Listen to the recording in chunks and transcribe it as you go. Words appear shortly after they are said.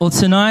Well,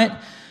 tonight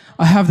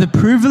I have the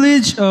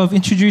privilege of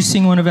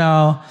introducing one of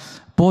our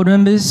board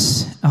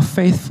members, a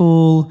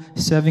faithful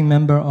serving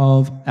member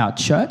of our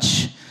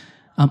church.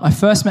 I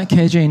first met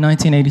KJ in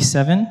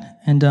 1987,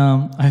 and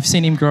I've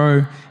seen him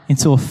grow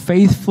into a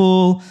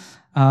faithful,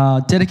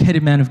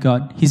 dedicated man of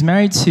God. He's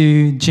married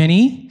to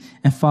Jenny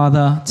and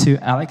father to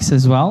Alex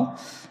as well.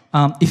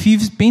 If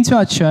you've been to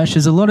our church,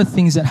 there's a lot of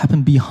things that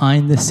happen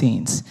behind the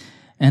scenes,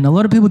 and a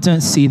lot of people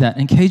don't see that,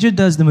 and KJ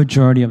does the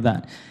majority of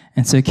that.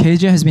 And so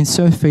KJ has been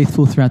so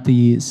faithful throughout the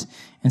years.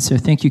 And so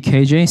thank you,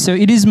 KJ. So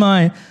it is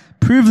my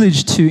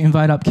privilege to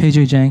invite up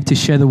KJ Jang to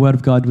share the word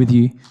of God with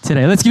you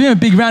today. Let's give him a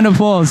big round of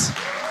applause.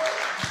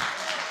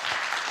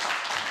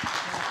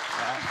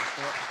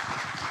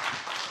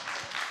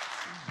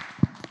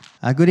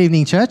 Good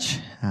evening, church,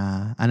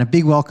 and a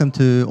big welcome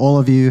to all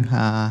of you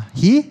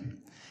here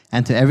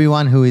and to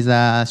everyone who is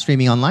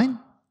streaming online.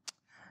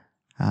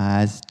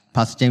 As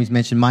Pastor James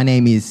mentioned, my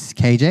name is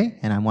KJ,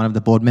 and I'm one of the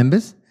board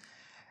members.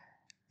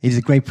 It is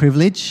a great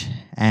privilege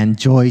and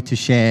joy to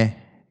share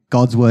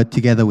God's word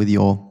together with you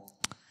all.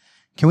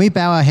 Can we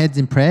bow our heads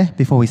in prayer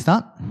before we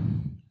start?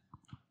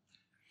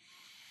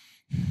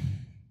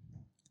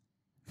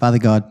 Father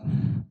God,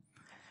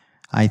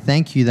 I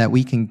thank you that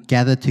we can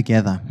gather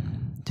together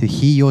to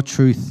hear your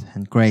truth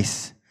and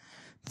grace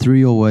through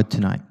your word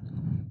tonight.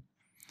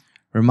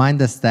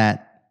 Remind us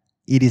that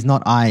it is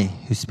not I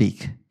who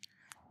speak,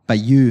 but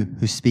you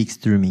who speaks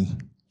through me.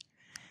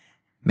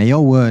 May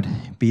your word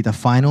be the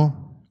final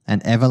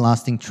and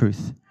everlasting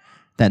truth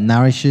that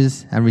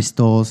nourishes and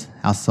restores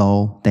our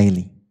soul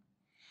daily.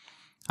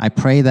 I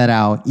pray that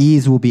our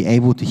ears will be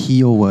able to hear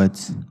your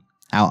words,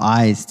 our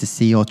eyes to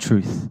see your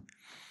truth,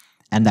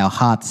 and our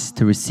hearts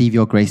to receive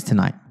your grace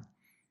tonight.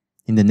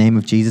 In the name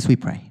of Jesus we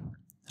pray.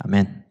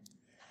 Amen.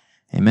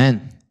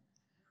 Amen.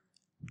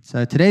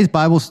 So today's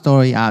Bible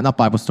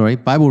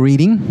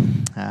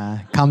reading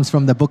comes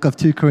from the book of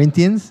 2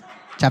 Corinthians,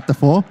 chapter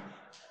 4,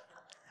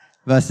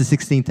 verses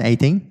 16 to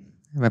 18.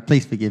 But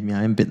please forgive me,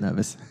 I'm a bit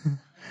nervous.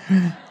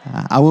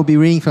 I will be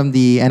reading from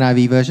the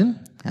NIV version,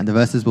 and the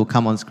verses will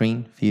come on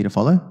screen for you to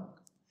follow.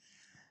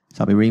 So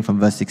I'll be reading from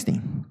verse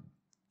 16.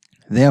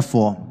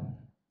 Therefore,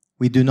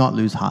 we do not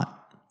lose heart.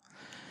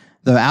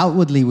 Though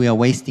outwardly we are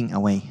wasting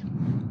away,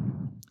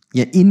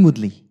 yet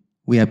inwardly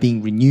we are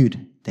being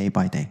renewed day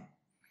by day.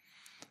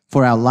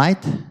 For our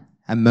light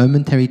and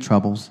momentary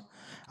troubles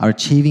are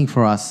achieving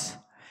for us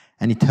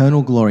an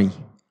eternal glory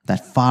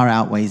that far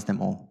outweighs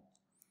them all.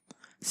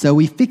 So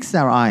we fix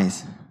our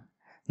eyes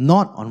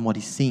not on what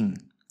is seen,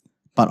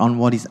 but on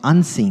what is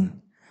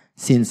unseen,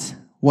 since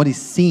what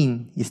is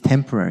seen is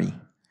temporary,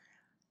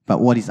 but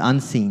what is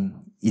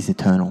unseen is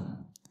eternal.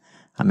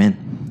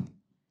 Amen.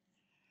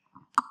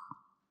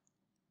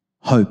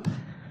 Hope.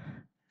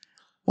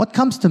 What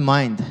comes to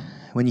mind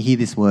when you hear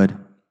this word?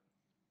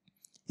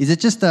 Is it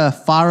just a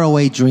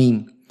faraway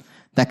dream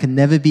that can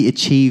never be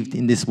achieved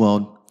in this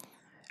world,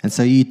 and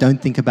so you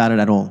don't think about it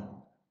at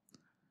all?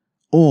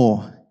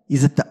 Or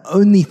is it the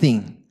only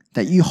thing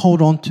that you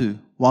hold on to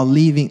while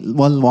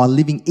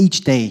living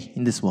each day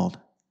in this world?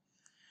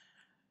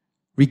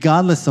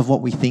 Regardless of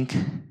what we think,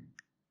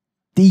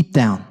 deep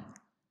down,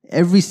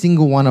 every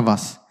single one of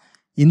us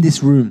in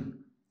this room,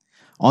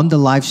 on the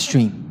live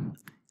stream,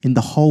 in the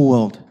whole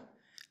world,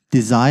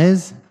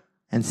 desires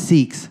and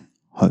seeks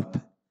hope.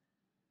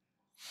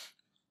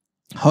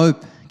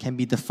 Hope can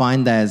be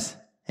defined as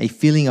a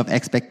feeling of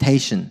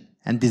expectation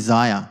and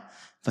desire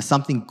for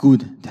something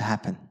good to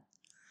happen.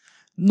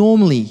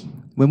 Normally,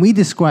 when we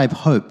describe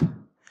hope,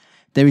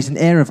 there is an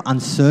air of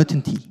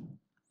uncertainty.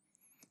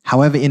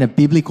 However, in a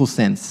biblical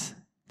sense,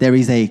 there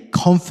is a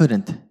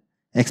confident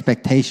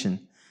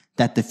expectation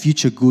that the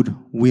future good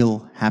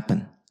will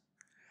happen.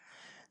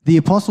 The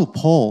Apostle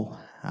Paul,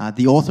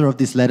 the author of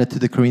this letter to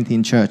the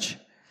Corinthian church,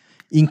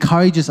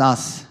 encourages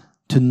us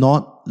to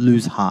not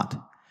lose heart,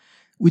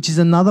 which is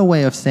another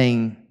way of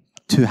saying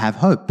to have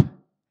hope.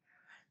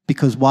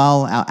 Because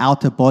while our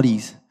outer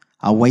bodies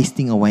are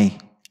wasting away,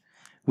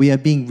 we are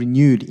being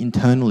renewed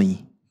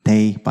internally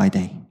day by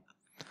day.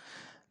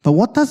 But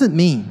what does it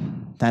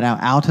mean that our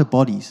outer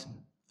bodies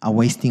are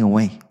wasting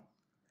away?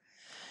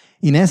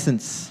 In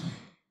essence,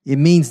 it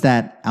means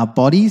that our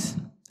bodies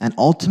and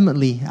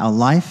ultimately our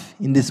life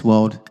in this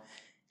world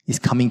is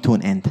coming to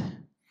an end.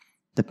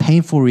 The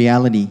painful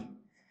reality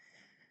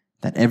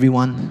that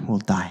everyone will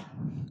die.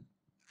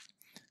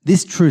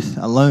 This truth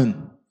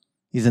alone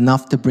is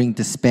enough to bring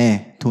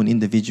despair to an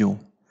individual.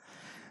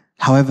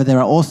 However, there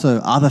are also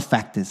other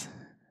factors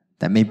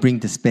that may bring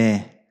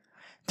despair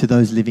to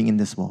those living in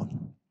this world.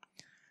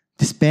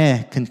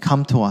 Despair can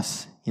come to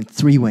us in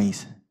 3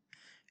 ways: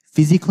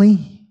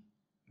 physically,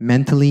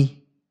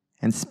 mentally,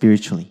 and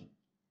spiritually.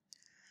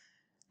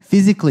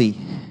 Physically,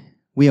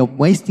 we are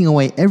wasting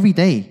away every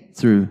day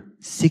through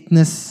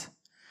sickness,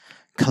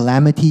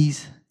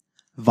 calamities,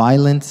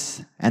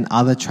 violence, and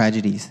other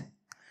tragedies.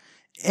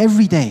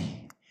 Every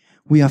day,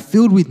 we are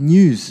filled with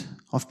news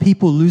of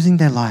people losing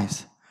their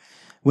lives,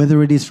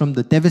 whether it is from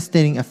the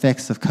devastating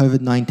effects of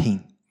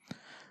COVID-19,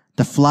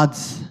 the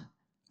floods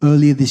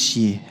earlier this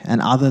year,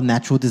 and other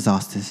natural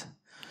disasters,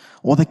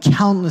 or the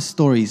countless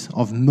stories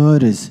of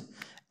murders,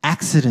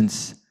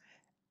 accidents,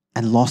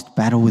 and lost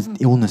battle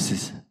with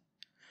illnesses.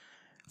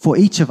 For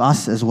each of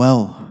us as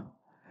well,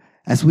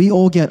 as we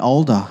all get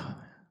older,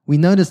 we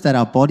notice that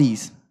our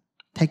bodies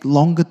take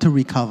longer to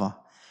recover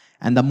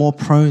and are more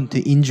prone to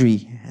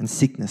injury and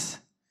sickness.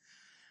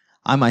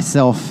 I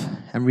myself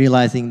am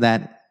realizing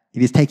that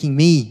it is taking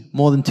me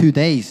more than 2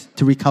 days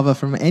to recover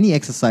from any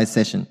exercise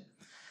session.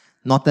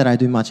 Not that I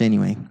do much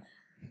anyway.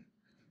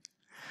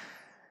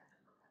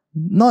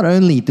 Not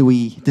only do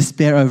we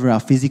despair over our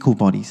physical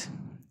bodies,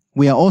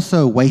 we are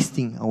also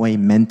wasting away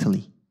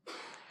mentally.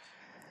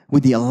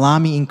 With the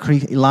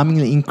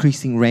alarmingly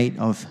increasing rate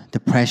of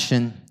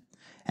depression,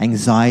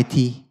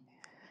 anxiety,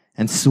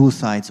 and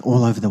suicides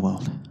all over the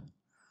world.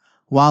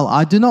 While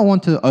I do not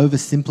want to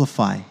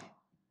oversimplify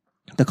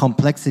the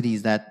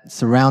complexities that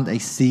surround a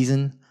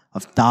season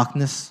of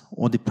darkness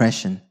or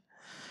depression,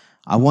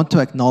 I want to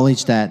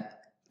acknowledge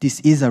that this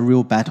is a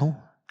real battle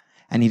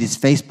and it is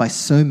faced by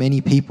so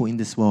many people in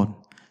this world,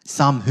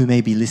 some who may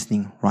be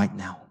listening right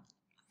now.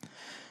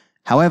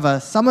 However,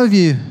 some of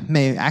you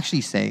may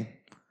actually say,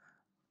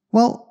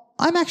 well,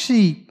 I'm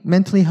actually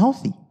mentally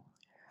healthy.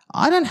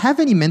 I don't have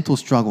any mental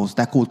struggles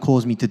that could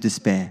cause me to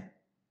despair.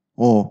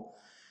 Or,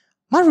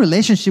 my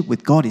relationship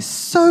with God is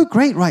so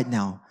great right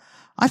now.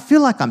 I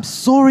feel like I'm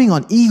soaring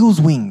on eagle's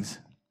wings.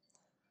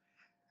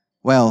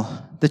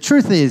 Well, the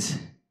truth is,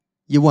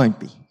 you won't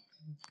be.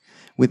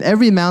 With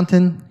every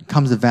mountain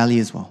comes a valley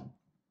as well.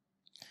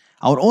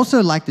 I would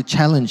also like to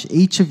challenge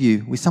each of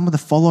you with some of the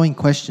following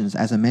questions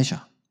as a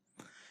measure.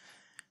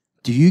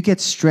 Do you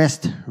get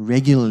stressed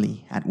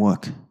regularly at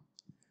work?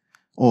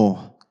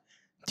 Or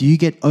do you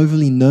get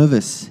overly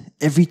nervous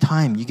every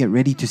time you get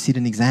ready to sit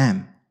an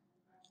exam?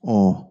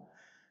 Or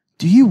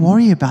do you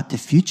worry about the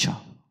future?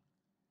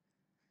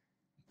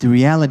 The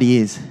reality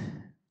is,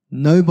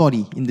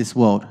 nobody in this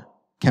world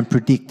can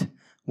predict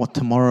what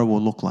tomorrow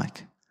will look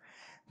like.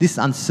 This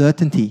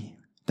uncertainty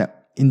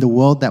that in the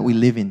world that we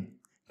live in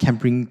can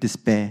bring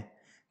despair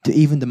to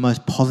even the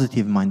most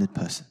positive-minded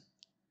person.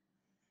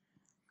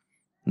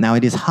 Now,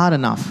 it is hard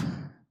enough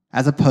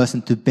as a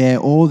person to bear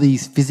all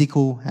these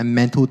physical and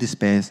mental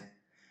despairs,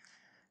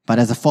 but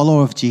as a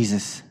follower of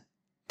Jesus,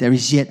 there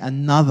is yet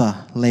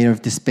another layer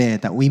of despair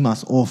that we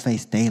must all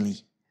face daily.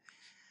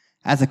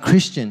 As a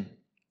Christian,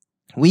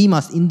 we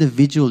must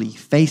individually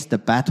face the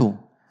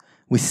battle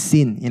with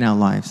sin in our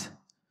lives.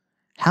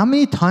 How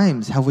many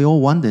times have we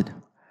all wondered,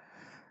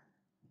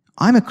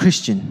 I'm a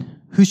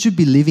Christian who should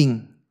be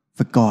living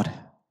for God,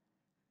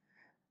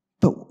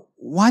 but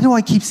why do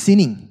I keep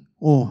sinning?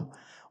 Or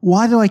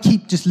why do I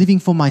keep just living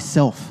for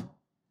myself?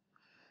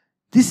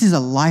 This is a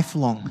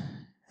lifelong,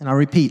 and I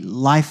repeat,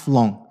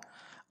 lifelong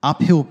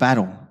uphill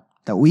battle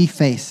that we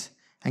face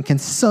and can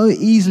so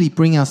easily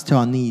bring us to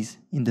our knees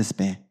in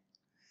despair.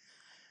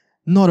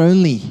 Not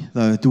only,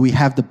 though, do we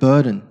have the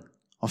burden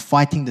of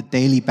fighting the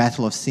daily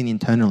battle of sin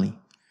internally,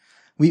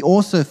 we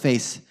also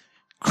face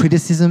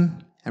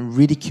criticism and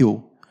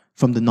ridicule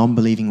from the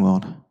non-believing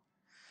world.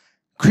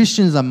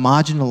 Christians are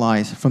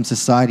marginalized from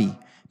society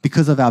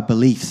because of our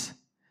beliefs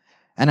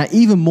and are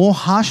even more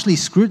harshly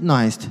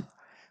scrutinized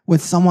when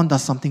someone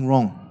does something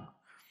wrong.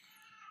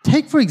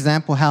 Take, for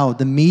example, how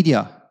the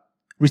media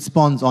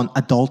responds on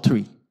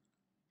adultery.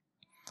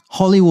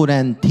 Hollywood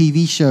and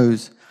TV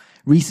shows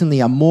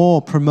recently are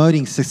more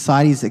promoting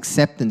society's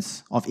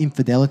acceptance of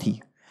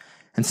infidelity.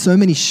 And so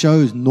many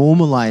shows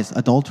normalize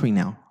adultery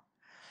now.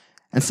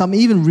 And some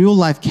even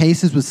real-life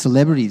cases with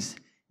celebrities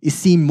is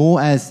seen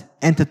more as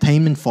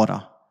entertainment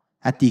fodder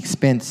at the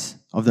expense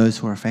of those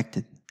who are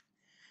affected.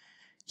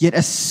 Yet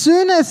as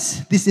soon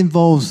as this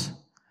involves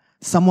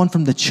someone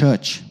from the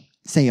church,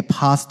 say a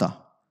pastor,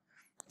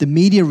 the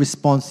media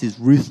response is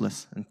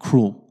ruthless and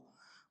cruel.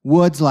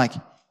 Words like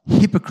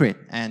hypocrite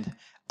and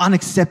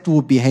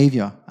unacceptable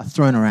behavior are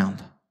thrown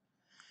around.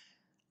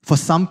 For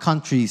some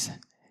countries,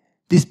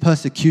 this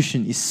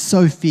persecution is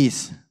so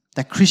fierce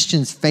that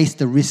Christians face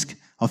the risk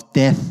of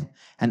death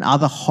and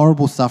other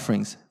horrible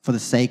sufferings for the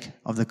sake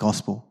of the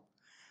gospel.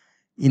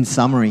 In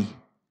summary,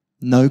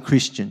 no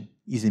Christian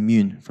is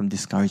immune from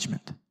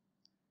discouragement.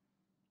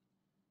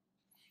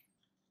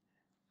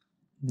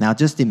 Now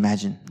just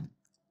imagine,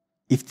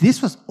 if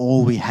this was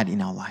all we had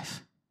in our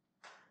life,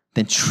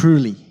 then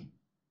truly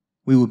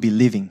we would be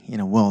living in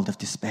a world of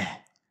despair.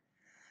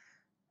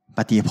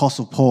 But the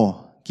Apostle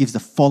Paul gives the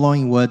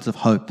following words of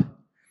hope.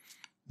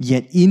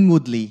 Yet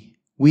inwardly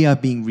we are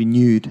being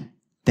renewed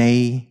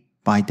day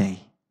by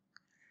day.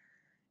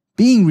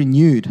 Being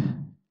renewed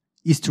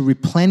is to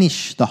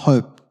replenish the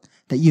hope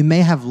that you may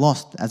have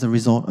lost as a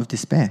result of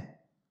despair.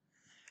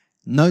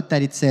 Note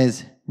that it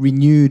says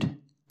renewed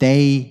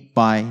day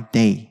by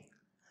day.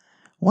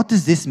 What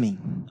does this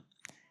mean?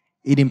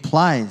 It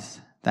implies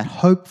that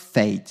hope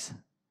fades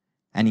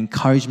and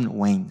encouragement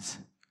wanes.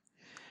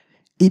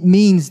 It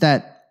means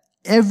that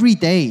every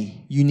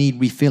day you need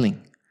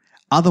refilling.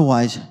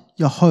 Otherwise,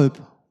 your hope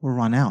will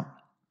run out.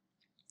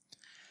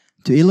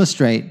 To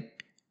illustrate,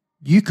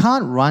 you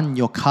can't run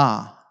your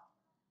car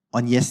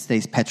on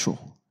yesterday's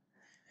petrol.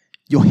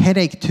 Your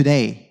headache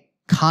today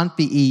can't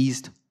be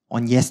eased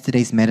on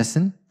yesterday's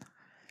medicine,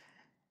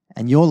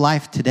 and your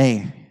life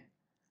today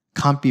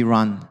can't be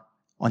run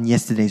on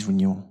yesterday's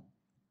renewal.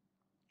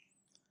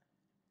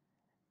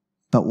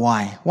 But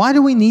why? Why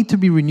do we need to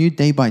be renewed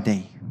day by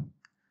day?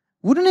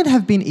 Wouldn't it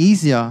have been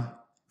easier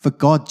for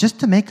God just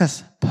to make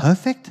us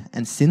perfect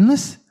and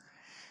sinless,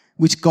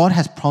 which God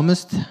has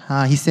promised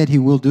He said He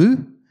will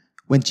do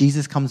when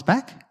Jesus comes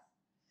back?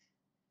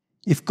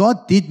 If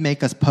God did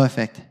make us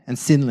perfect and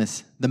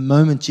sinless the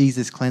moment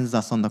Jesus cleansed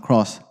us on the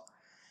cross,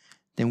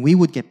 then we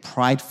would get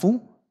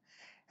prideful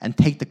and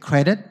take the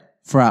credit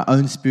for our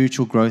own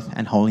spiritual growth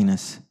and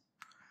holiness.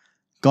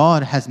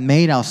 God has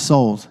made our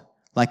souls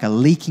like a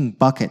leaking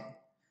bucket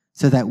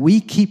so that we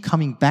keep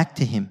coming back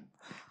to Him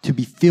to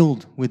be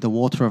filled with the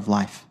water of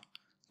life,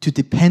 to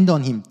depend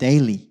on Him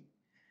daily,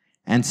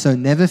 and so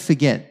never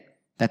forget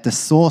that the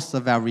source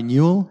of our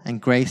renewal and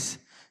grace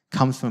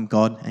comes from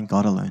God and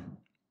God alone.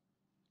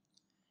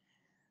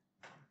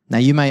 Now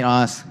you may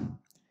ask,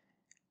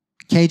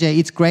 KJ,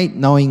 it's great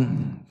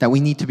knowing that we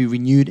need to be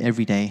renewed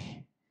every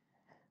day.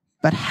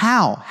 But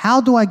how?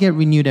 How do I get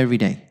renewed every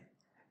day?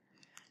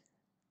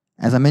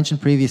 As I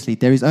mentioned previously,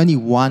 there is only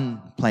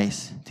one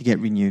place to get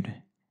renewed,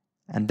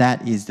 and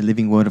that is the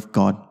living Word of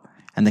God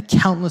and the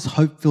countless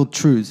hope-filled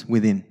truths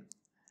within.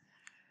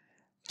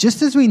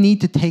 Just as we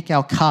need to take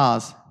our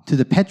cars to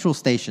the petrol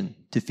station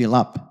to fill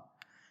up,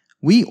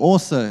 we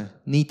also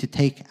need to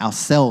take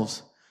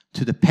ourselves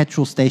to the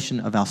petrol station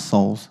of our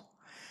souls,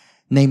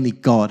 namely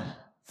God,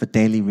 for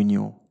daily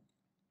renewal.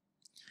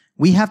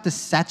 We have to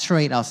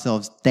saturate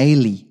ourselves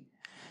daily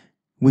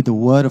with the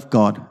Word of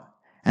God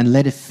and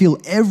let it fill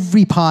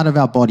every part of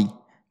our body,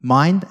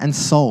 mind and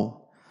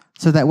soul,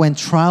 so that when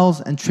trials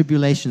and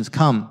tribulations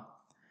come,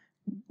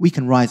 we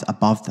can rise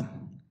above them.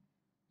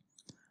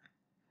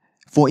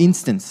 For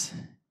instance,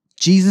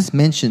 Jesus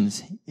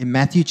mentions in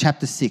Matthew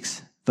chapter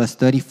 6, verse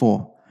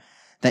 34,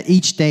 that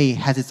each day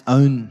has its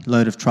own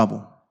load of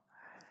trouble.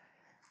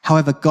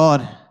 However,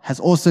 God has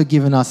also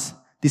given us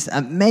this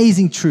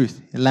amazing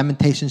truth in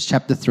Lamentations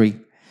chapter 3,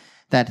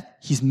 that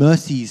His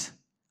mercies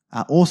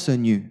are also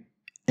new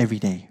every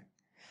day.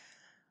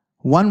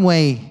 One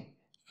way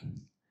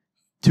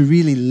to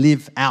really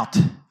live out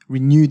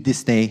renewed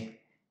this day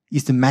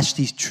is to match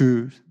these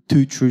two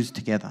truths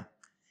together.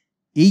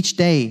 Each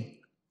day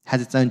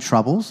has its own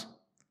troubles,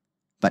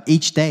 but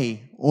each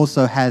day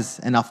also has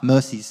enough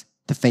mercies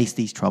to face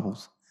these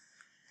troubles.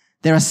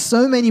 There are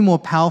so many more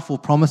powerful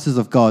promises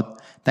of God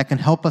that can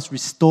help us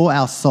restore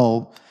our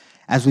soul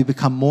as we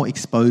become more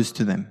exposed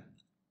to them.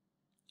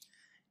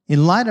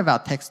 In light of our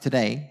text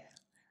today,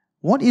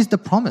 what is the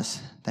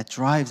promise that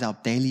drives our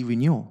daily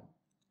renewal?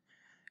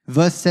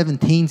 Verse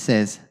 17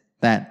 says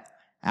that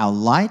our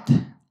light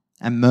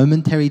and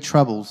momentary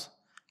troubles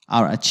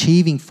are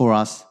achieving for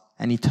us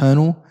an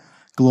eternal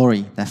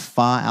glory that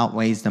far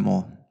outweighs them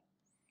all.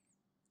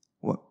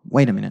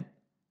 Wait a minute.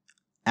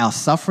 Our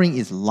suffering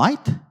is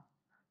light?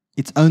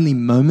 It's only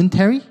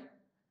momentary?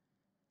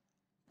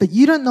 But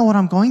you don't know what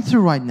I'm going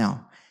through right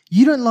now.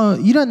 You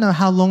don't know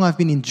how long I've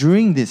been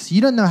enduring this.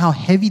 You don't know how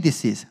heavy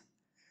this is.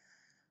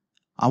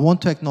 I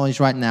want to acknowledge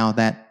right now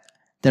that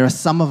there are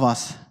some of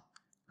us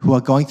who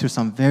are going through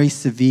some very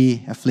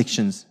severe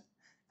afflictions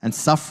and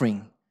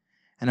suffering.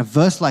 And a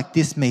verse like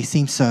this may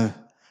seem so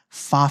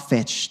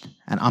far-fetched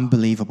and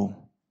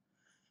unbelievable.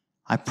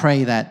 I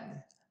pray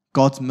that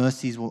God's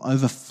mercies will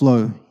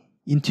overflow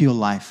into your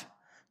life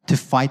to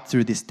fight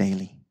through this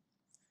daily.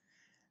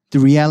 The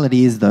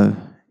reality is, though,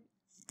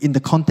 in the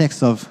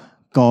context of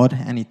God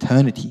and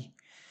eternity,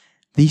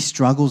 these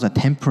struggles are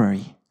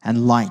temporary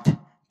and light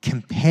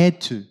compared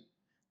to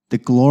the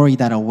glory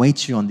that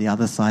awaits you on the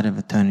other side of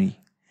eternity.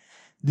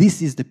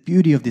 This is the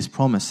beauty of this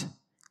promise.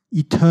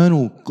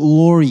 Eternal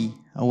glory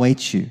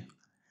awaits you.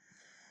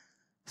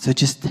 So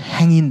just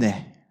hang in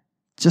there.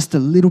 Just a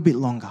little bit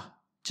longer.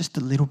 Just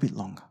a little bit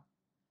longer.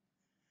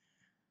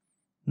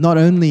 Not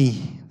only,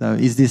 though,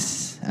 is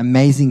this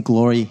amazing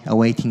glory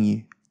awaiting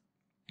you,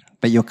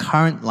 but your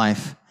current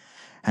life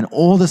and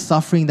all the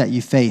suffering that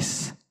you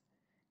face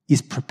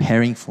is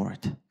preparing for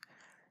it.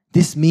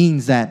 This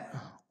means that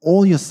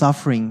all your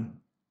suffering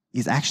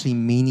is actually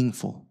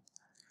meaningful.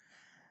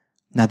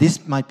 Now,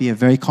 this might be a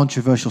very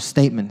controversial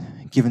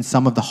statement, given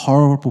some of the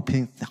horrible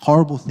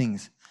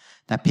things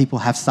that people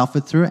have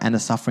suffered through and are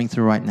suffering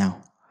through right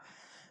now.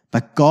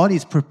 But God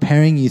is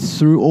preparing you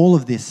through all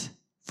of this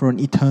for an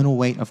eternal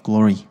weight of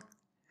glory.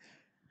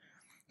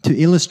 To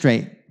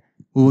illustrate,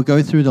 we will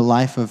go through the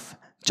life of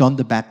John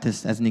the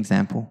Baptist as an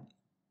example.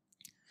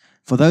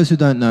 For those who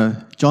don't know,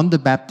 John the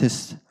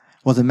Baptist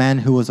was a man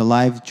who was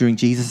alive during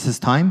Jesus'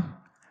 time,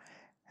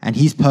 and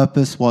his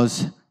purpose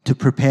was to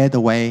prepare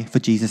the way for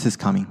Jesus'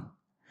 coming.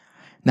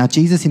 Now,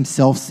 Jesus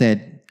himself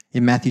said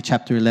in Matthew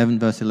chapter 11,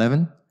 verse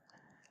 11,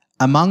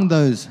 "Among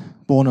those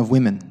born of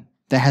women,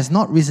 there has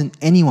not risen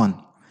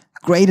anyone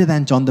greater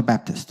than John the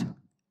Baptist."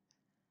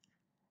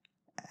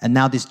 And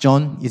now this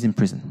John is in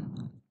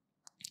prison.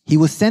 He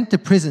was sent to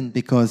prison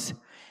because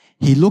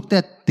he looked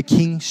at the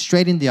king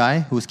straight in the eye,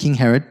 who was King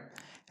Herod,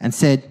 and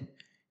said,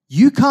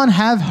 "You can't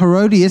have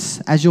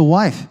Herodias as your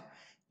wife.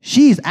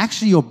 She is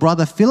actually your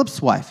brother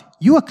Philip's wife.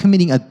 You are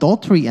committing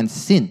adultery and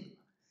sin."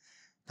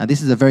 Now,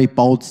 this is a very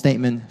bold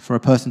statement for a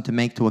person to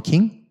make to a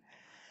king.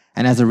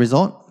 And as a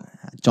result,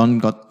 John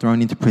got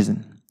thrown into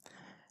prison.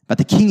 But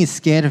the king is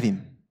scared of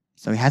him,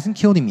 so he hasn't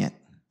killed him yet.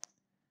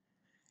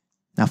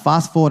 Now,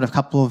 fast forward a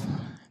couple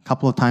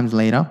of times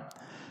later.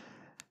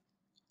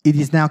 It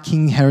is now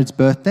King Herod's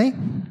birthday,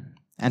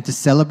 and to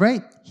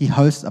celebrate, he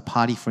hosts a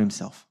party for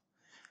himself.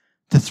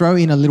 To throw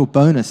in a little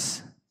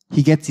bonus,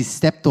 he gets his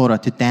stepdaughter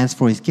to dance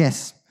for his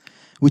guests,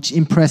 which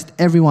impressed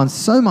everyone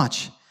so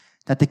much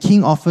that the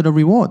king offered a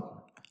reward,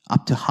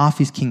 up to half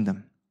his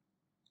kingdom.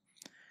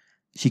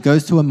 She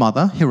goes to her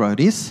mother,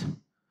 Herodias,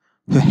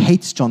 who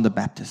hates John the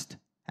Baptist,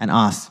 and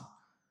asks,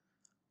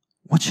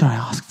 "What should I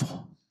ask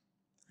for?"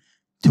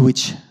 To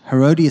which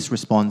Herodias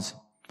responds,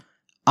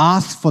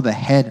 "Ask for the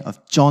head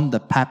of John the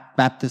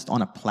Baptist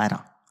on a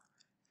platter."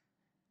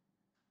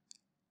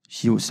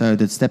 So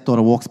the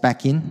stepdaughter walks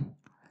back in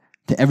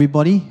to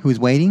everybody who is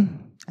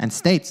waiting and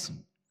states,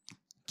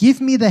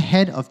 "Give me the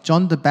head of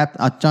John the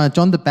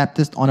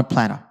Baptist on a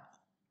platter."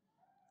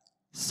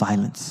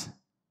 Silence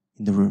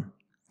in the room.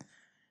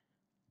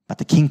 But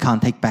the king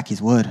can't take back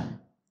his word.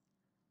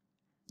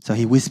 So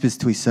he whispers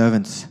to his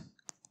servants,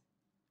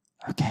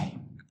 "Okay,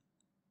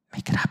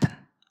 make it happen."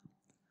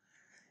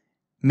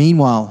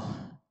 Meanwhile,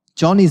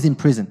 John is in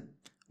prison,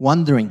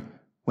 wondering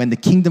when the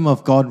kingdom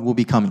of God will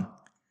be coming.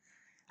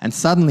 And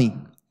suddenly,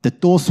 the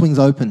door swings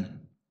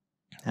open,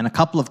 and a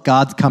couple of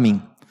guards come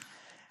in.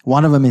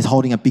 One of them is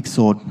holding a big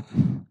sword.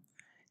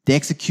 The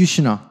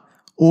executioner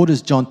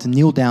orders John to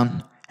kneel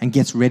down and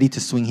gets ready to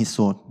swing his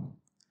sword.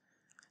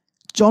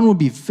 John will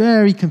be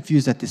very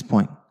confused at this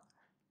point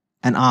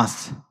and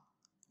asks,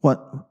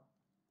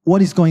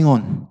 What is going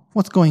on?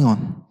 What's going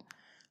on?"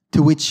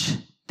 To which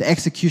the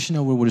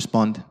executioner will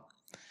respond,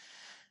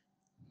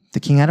 "The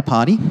king had a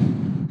party.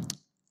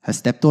 Her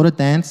stepdaughter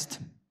danced,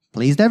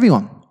 pleased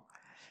everyone.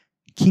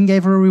 King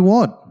gave her a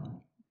reward,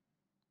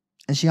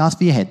 and she asked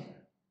for your head.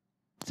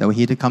 So we're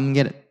here to come and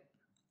get it."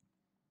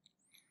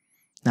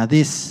 Now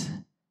this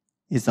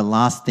is the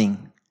last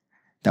thing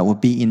that will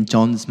be in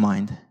John's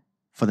mind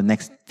for the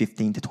next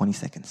 15 to 20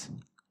 seconds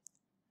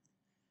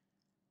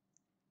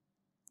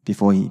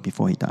before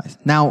he dies.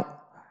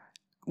 Now,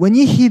 when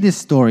you hear this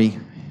story,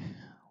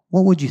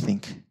 what would you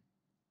think?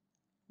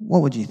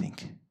 What would you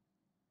think?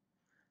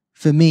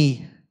 For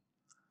me,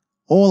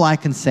 all I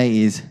can say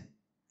is,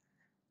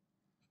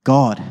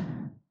 God,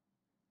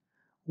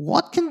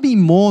 what can be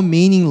more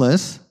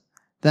meaningless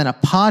than a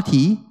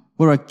party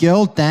where a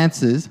girl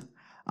dances,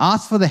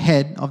 asks for the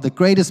head of the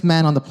greatest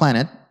man on the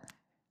planet,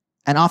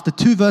 and after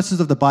 2 verses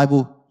of the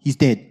Bible, he's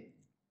dead?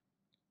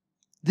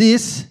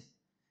 This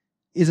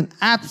is an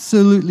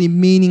absolutely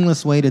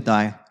meaningless way to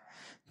die.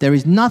 There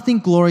is nothing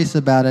glorious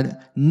about it,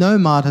 no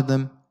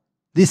martyrdom.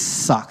 This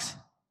sucks.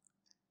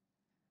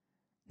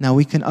 Now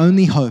we can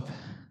only hope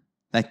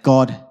that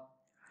God,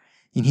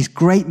 in his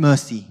great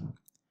mercy,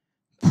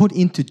 put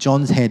into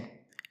John's head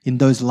in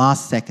those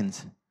last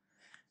seconds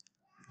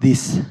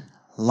this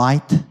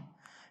light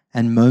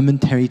and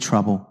momentary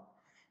trouble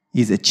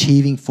is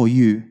achieving for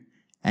you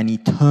an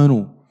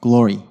eternal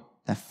glory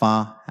that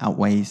far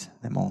outweighs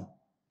them all.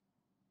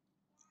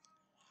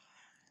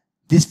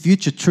 This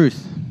future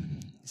truth,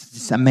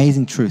 this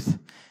amazing truth,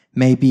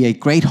 may be a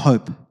great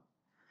hope.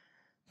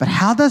 But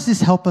how does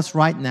this help us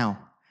right now,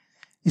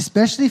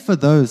 especially for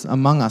those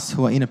among us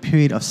who are in a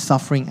period of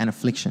suffering and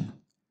affliction?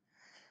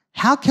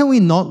 How can we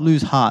not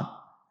lose heart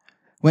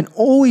when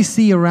all we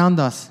see around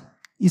us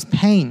is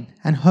pain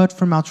and hurt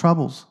from our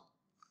troubles?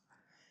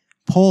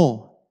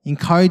 Paul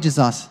encourages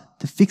us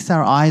to fix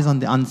our eyes on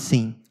the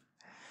unseen,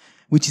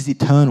 which is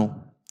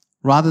eternal,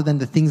 rather than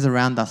the things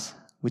around us,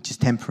 which is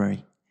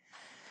temporary.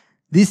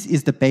 This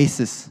is the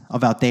basis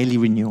of our daily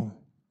renewal.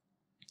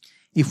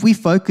 If we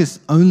focus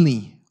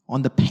only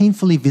on the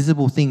painfully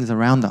visible things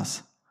around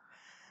us,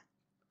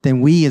 then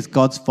we as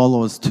God's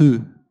followers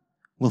too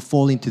will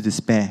fall into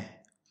despair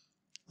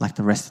like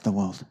the rest of the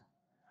world.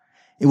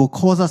 It will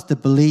cause us to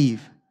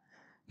believe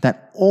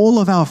that all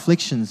of our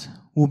afflictions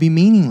will be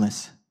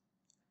meaningless.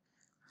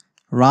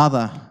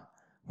 Rather,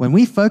 when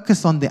we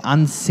focus on the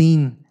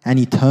unseen and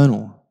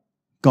eternal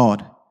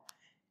God,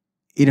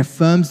 it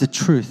affirms the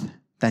truth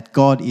that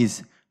God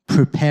is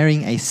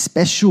preparing a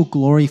special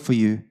glory for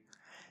you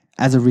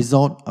as a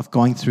result of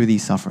going through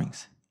these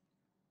sufferings.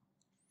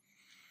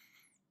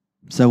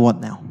 So what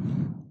now?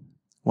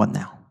 What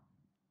now?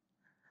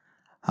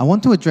 I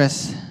want to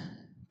address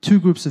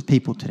 2 groups of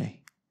people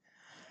today.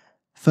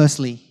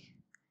 Firstly,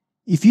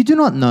 if you do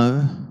not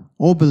know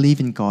or believe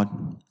in God,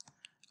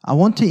 I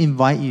want to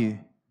invite you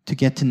to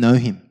get to know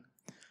him,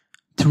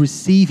 to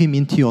receive him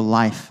into your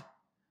life.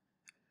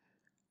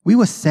 We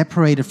were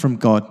separated from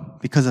God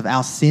because of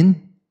our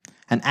sin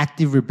and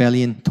active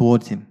rebellion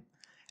towards him,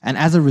 and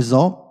as a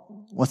result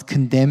was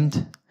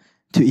condemned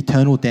to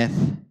eternal death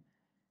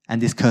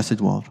and this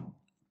cursed world.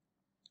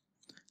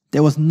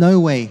 There was no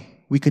way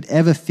we could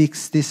ever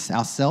fix this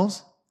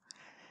ourselves,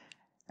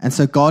 and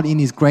so God, in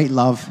his great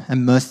love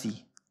and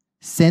mercy,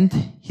 sent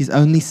his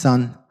only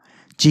Son,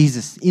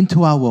 Jesus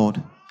into our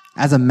world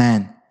as a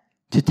man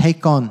to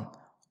take on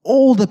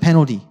all the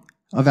penalty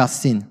of our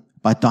sin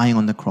by dying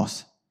on the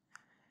cross.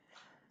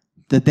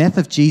 The death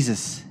of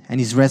Jesus and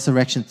his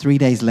resurrection 3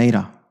 days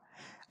later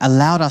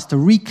allowed us to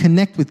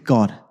reconnect with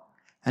God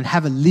and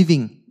have a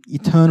living,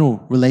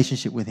 eternal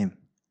relationship with him.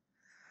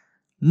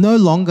 No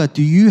longer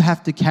do you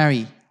have to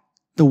carry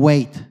the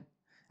weight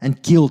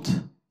and guilt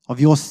of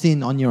your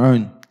sin on your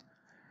own.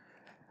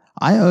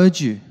 I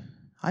urge you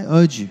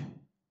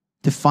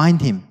to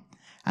find him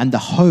and the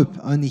hope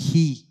only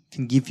he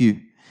can give you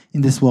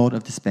in this world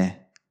of despair.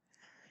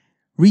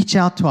 Reach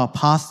out to our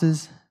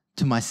pastors,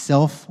 to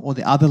myself, or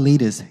the other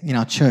leaders in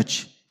our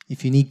church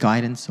if you need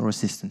guidance or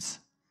assistance.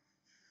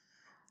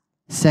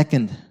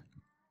 Second,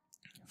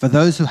 for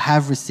those who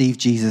have received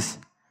Jesus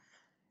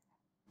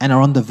and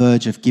are on the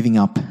verge of giving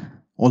up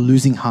or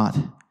losing heart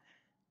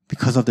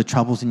because of the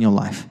troubles in your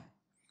life,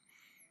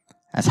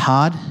 as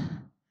hard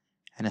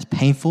and as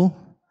painful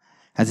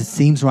as it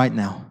seems right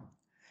now,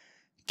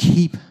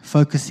 keep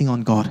focusing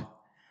on God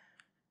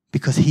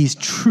because he is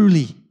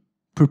truly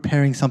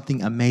preparing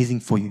something amazing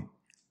for you.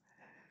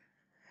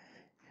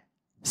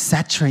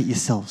 Saturate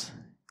yourselves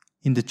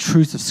in the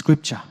truths of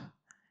Scripture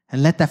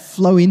and let that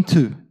flow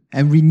into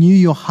and renew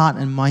your heart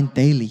and mind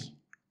daily.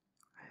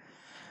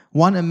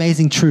 One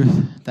amazing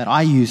truth that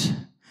I use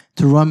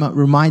to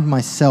remind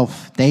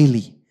myself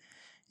daily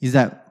is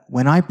that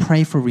when I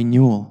pray for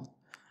renewal,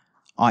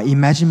 I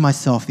imagine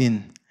myself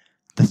in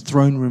the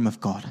throne room of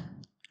God.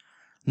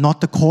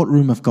 Not the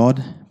courtroom of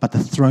God, but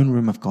the throne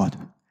room of God.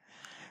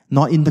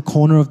 Not in the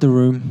corner of the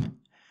room,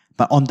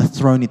 but on the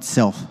throne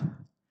itself.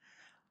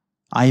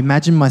 I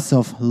imagine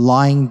myself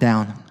lying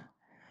down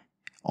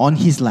on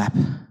his lap,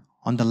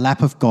 on the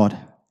lap of God,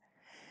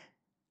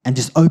 and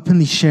just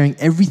openly sharing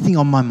everything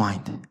on my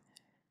mind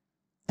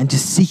and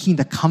just seeking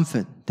the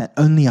comfort that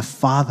only a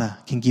father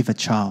can give a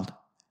child.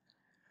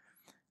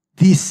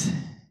 This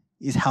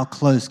is how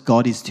close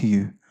God is to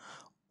you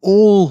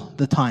all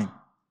the time.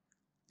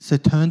 So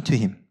turn to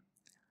him.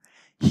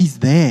 He's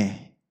there.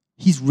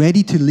 He's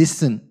ready to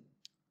listen.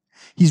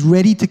 He's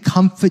ready to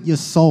comfort your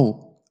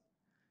soul.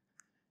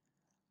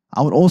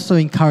 I would also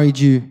encourage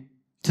you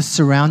to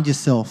surround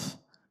yourself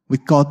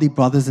with godly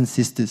brothers and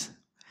sisters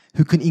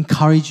who can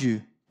encourage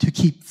you to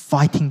keep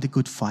fighting the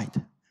good fight.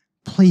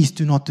 Please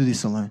do not do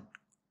this alone.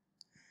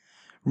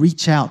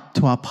 Reach out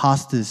to our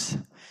pastors,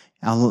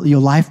 your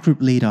life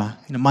group leader,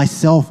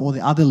 myself or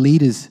the other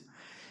leaders,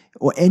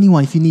 or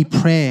anyone if you need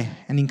prayer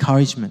and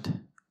encouragement.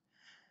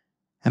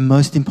 And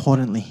most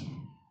importantly,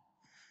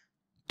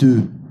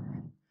 do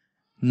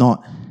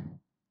not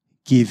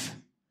give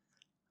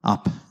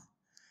up,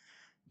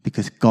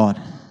 because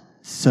God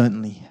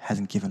certainly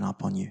hasn't given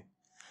up on you.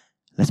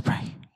 Let's pray.